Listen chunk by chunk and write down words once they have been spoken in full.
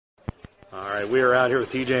right, we are out here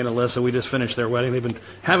with TJ and Alyssa. We just finished their wedding. They've been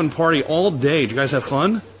having a party all day. Did you guys have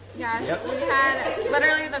fun? Yes, we had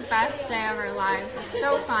literally the best day of our lives. It was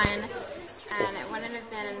so fun, and it wouldn't have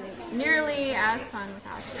been nearly as fun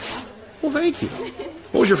without you. Well, thank you.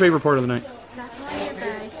 What was your favorite part of the night? Definitely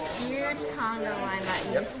the huge conga line that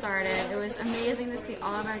you started. It was amazing to see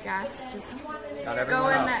all of our guests just go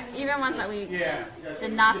in there. Even ones that we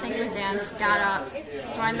did not think would dance, got up,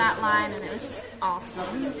 joined that line, and it was just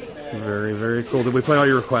awesome. Very, very cool. Did we play all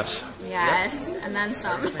your requests? Yes, and then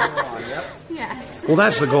some. Yes. Well,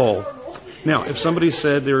 that's the goal. Now, if somebody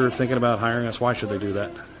said they were thinking about hiring us, why should they do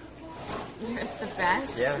that? You're the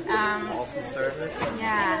best. Yeah, awesome service.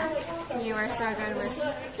 Yeah, you were so good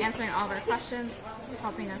with answering all of our questions,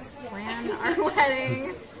 helping us plan our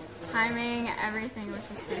wedding, timing, everything, which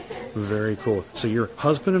was perfect. Very cool. So you're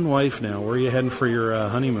husband and wife now. Where are you heading for your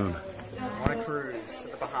honeymoon? On a cruise to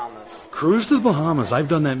the Bahamas. Cruise to the Bahamas. I've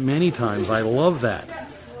done that many times. I love that.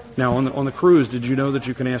 Now, on the cruise, did you know that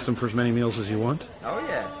you can ask them for as many meals as you want? Oh,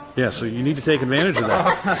 yeah. Yeah, so you need to take advantage of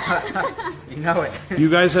that. You know it. You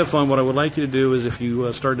guys have fun. What I would like you to do is if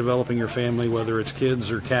you start developing your family, whether it's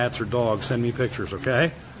kids or cats or dogs, send me pictures,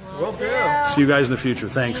 okay? Will do. See you guys in the future.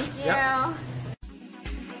 Thanks. Thank you.